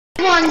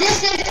everyone, this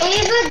is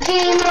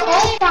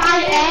avagamer05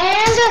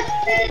 and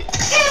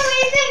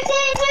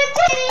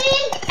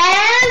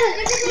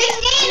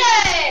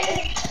Mcdanard.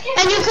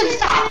 And you can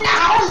stop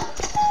now.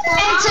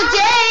 And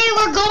today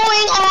we're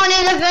going on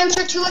an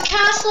adventure to a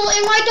castle,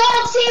 and my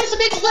dog seems to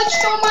be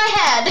glitched on my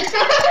head. That's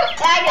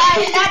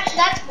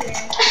weird.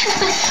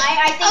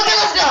 I think. Okay,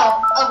 let's go.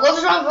 Oh, what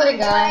was wrong button,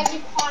 guys?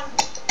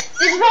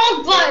 It's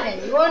wrong button.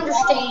 You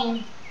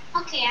understand?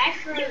 Okay, I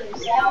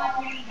froze. Now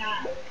I'm gonna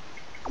die.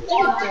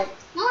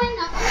 No, I'm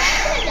not. I'm not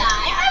gonna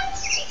die. I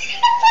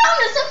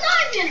promise I'm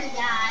not gonna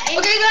die.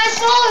 Okay, guys,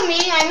 follow me.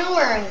 I know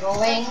where I'm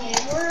going. Okay,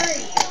 where are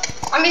you?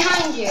 I'm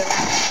behind you.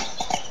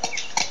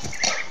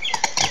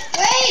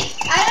 Wait,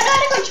 I don't know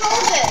how to control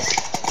this.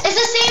 It's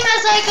the same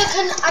as like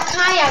a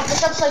kayak,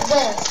 just looks like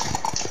this.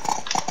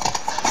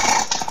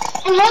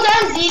 And hold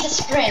down Z to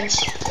sprint.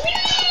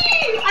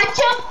 I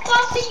jumped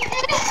off the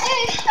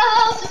edge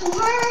of the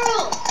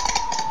world.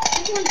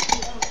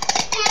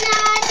 And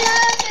I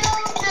jumped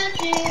over the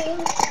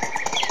field.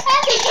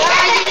 You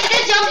need to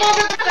jump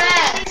over the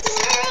fence.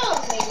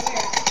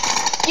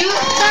 You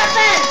that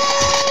fence.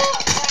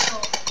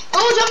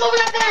 Oh, jump over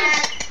that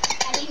fence.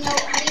 I didn't know.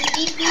 I didn't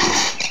beat you.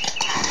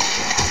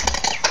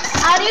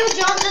 How do you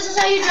jump? This is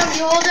how you jump.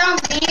 You hold down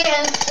B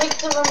and flick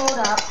the remote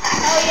up.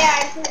 Oh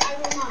yeah, I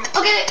remote.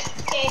 Okay.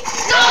 Okay.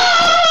 No!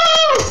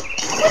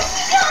 What's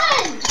he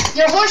done?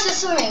 Your horse is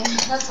swimming.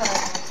 That's what I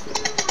thought.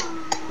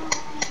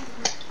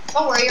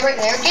 Don't worry, you're right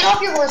there. Get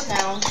off your horse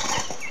now.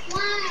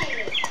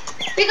 Why?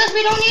 Because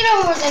we don't need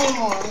a horse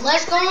anymore.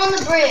 Let's go on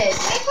the bridge.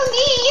 Wait for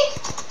me.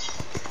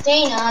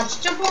 Dana,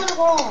 just jump over the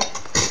wall.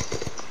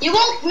 You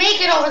won't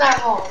make it over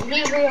that wall. You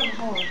need to be on the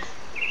horse.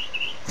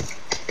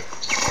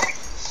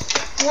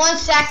 1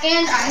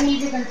 second. I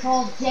need to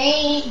control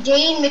Dane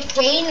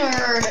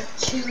Mcdanard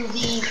to the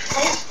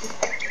place.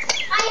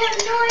 I have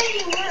no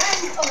idea where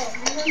I'm. Oh,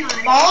 never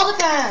mind. Follow the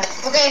path.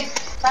 Okay,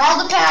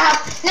 follow the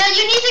path. Now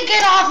you need to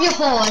get off your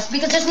horse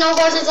because there's no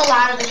horses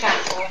allowed in the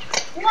castle.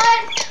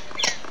 What?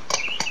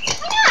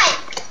 Why not?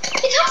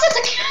 Because it's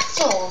a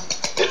castle.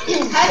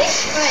 How do you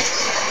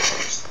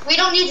sprint? We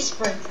don't need to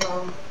sprint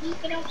though. You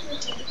get off the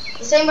horse.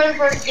 The same way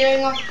for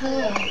getting off the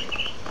hill.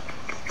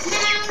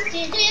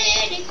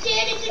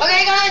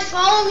 Okay guys,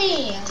 follow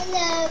me.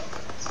 Hello.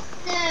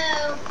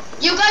 No.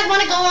 You guys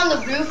want to go on the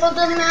roof of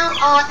the mount?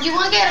 You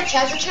want to get a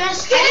treasure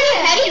chest? Yeah.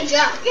 How do you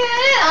jump?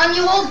 Yeah.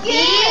 You hold B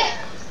Yeah.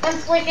 and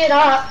flick it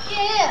up.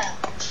 Yeah.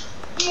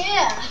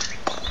 Yeah.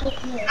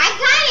 I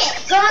got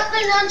it. Got the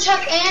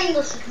nunchuck and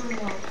the spoon.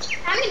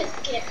 I'm gonna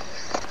skip.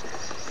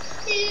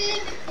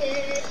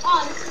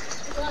 Oh, this is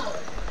slow.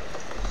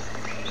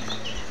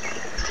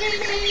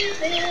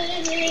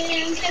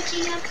 I'm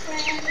catching up,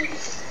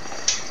 friends.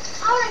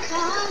 I wanna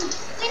come.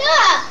 Get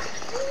up.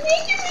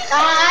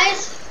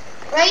 Guys,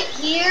 right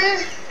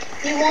here,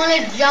 you want to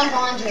jump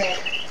onto it.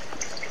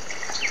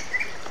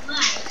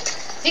 Why?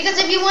 Because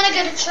if you want to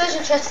get a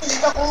treasure chest, this is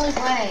the only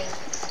way.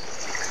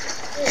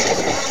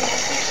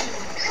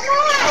 Come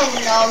on. Oh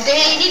no,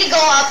 Dan, you need to go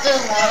up the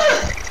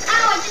wall.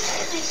 Ow, I just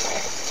hit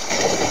myself.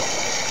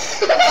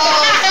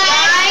 Oh,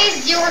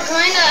 guys, you were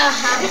kind of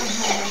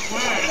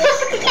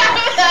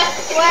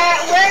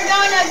We're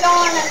gonna go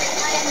on an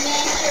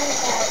adventure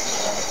without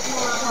you.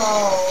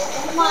 Oh.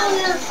 Come on.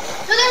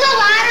 So there's a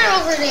ladder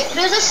over there.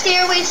 There's a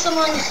stairway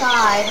somewhere on the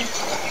side.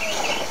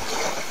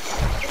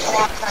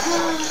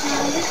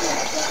 This is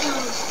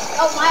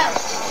oh,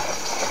 Miles.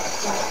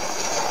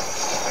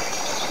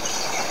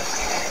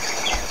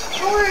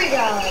 Don't worry,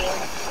 guys.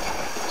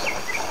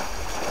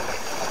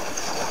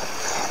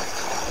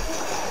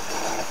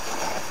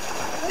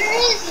 Where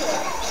is it?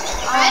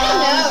 I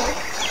don't know.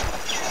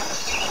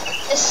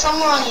 It's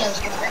somewhere on the other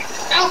side.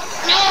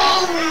 No!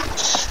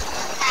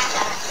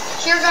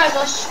 Here, guys,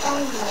 I'll show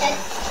you.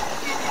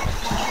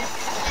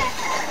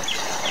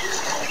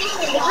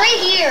 It's right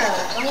here,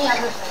 on the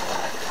other side.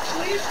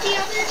 Where's the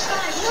other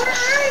side? Where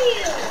are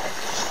you?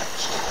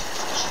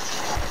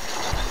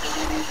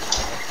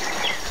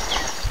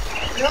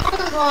 You're on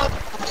the wrong.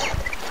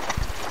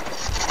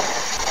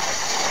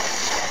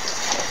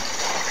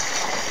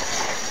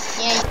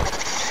 Yeah.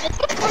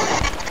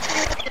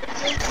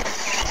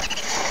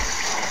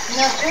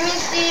 No, swimming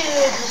speed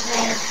is the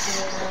same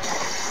speed.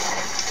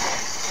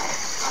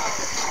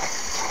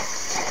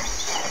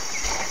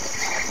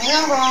 In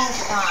the wrong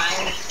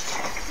side.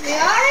 We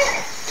are?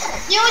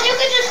 You know, you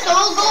could just go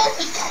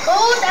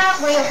that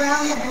way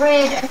around the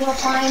bridge and you'll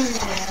find me.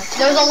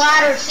 There's a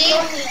ladder, see?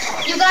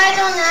 You guys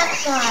on that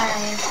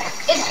side.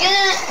 It's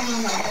gonna,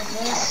 oh my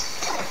goodness.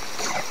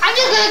 I'm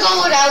just gonna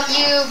go without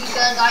you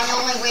because I know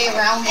my way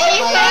around this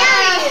Hey, place. where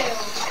are you?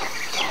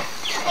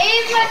 Hey,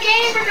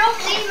 Mcdanard, don't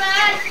be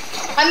mad.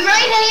 I'm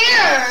right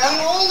here. I'm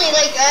only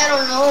like, I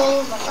don't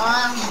know,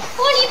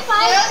 25.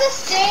 Get on the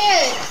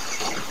stairs.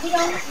 You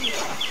don't see it.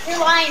 You're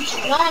lying to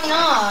me. No, I'm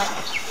not.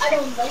 I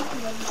don't like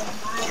you when you're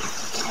lying.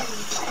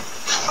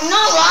 I'm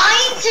not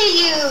lying to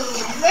you.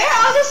 Where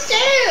are the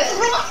stairs?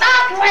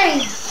 That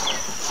way.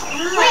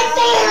 Right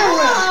there.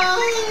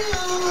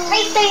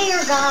 Right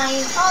there,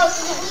 guys. Oh,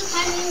 so the blue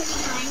timing is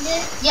behind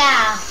it?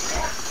 Yeah.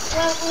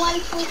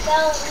 once we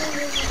fell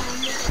in.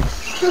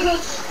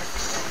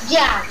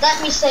 Yeah,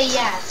 let me say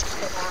yes to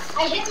that.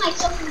 I hit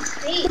myself in the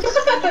face.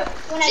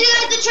 When See,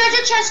 the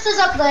treasure chest is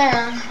up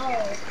there.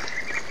 Oh.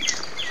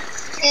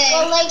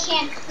 Well, they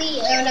can't see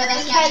it. No,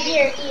 that's because not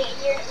you.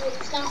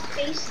 it's not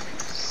facing.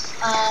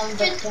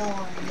 The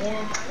door,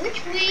 yeah.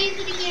 Which way is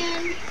it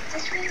again?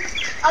 This way?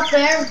 Up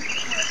there.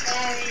 Oh,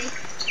 sorry.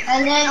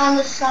 And then on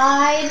the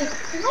side.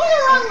 You're going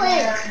the wrong way.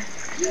 there.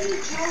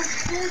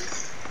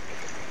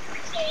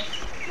 Okay.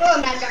 Oh,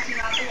 I'm not jumping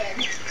off the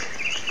edge.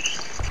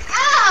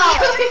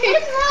 Ow!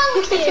 What's wrong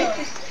with you?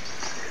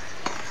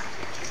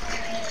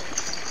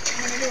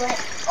 I'm gonna do it.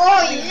 Oh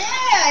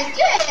yeah, I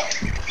did it!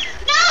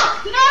 No!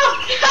 No!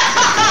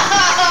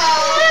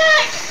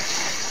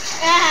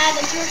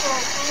 The turtle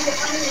kind of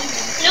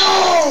unleashed.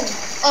 No!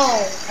 Oh,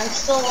 I'm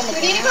still on the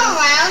We need to ground. go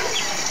around.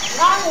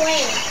 Wrong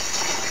way.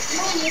 I'm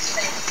going this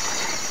way.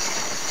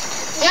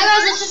 Yeah,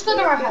 guys, let's just go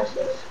to our house.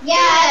 Yeah,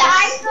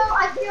 I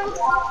feel.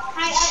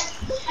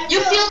 You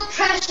feel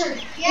pressured.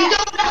 Yeah. You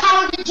don't know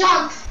how to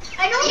jump.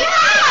 I don't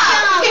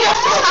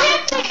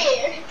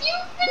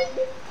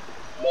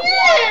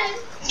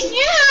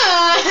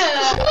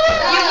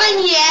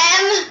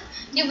Yeah.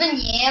 You've been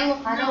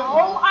yam. I don't know.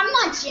 No, I'm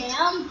not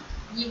jam.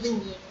 You've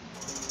been yam.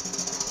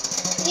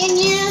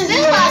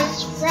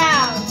 Village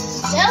round.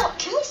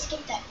 Can we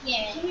skip that?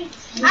 Yeah. I'm moving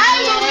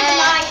to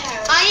my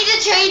house. I need to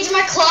change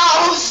my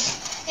clothes.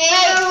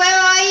 Hey, where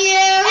are you?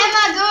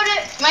 Emma, go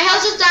to. My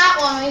house is that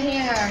one right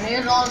here.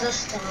 There's all this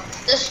stuff.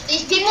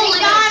 These people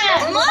live.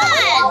 Come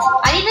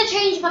on. I need to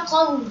change my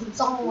clothes. It's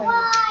all away.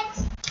 What?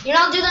 You know,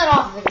 I'll do that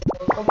off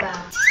video. Go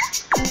back.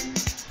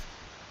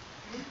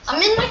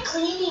 I'm in my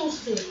cleaning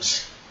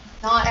suit.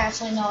 Not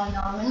actually, no.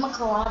 I'm in my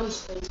karate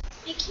suit.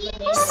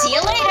 See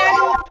you later.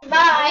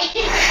 Bye.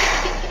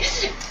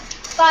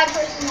 Bye,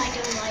 person I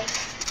don't like.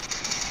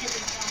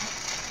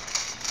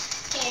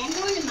 Okay, I'm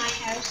going to my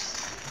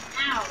house.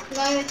 Ow.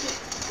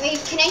 Wait,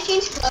 can I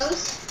change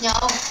clothes? No.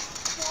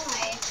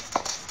 Why?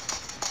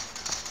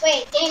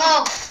 Wait, Dana.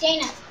 Oh.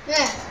 Dana.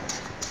 Yeah.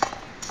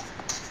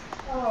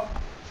 Oh.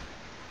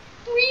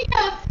 We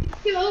have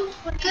to go.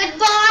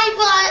 Goodbye,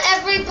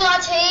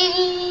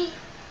 everybody.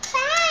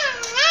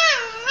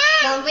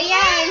 Bon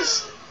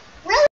voyage.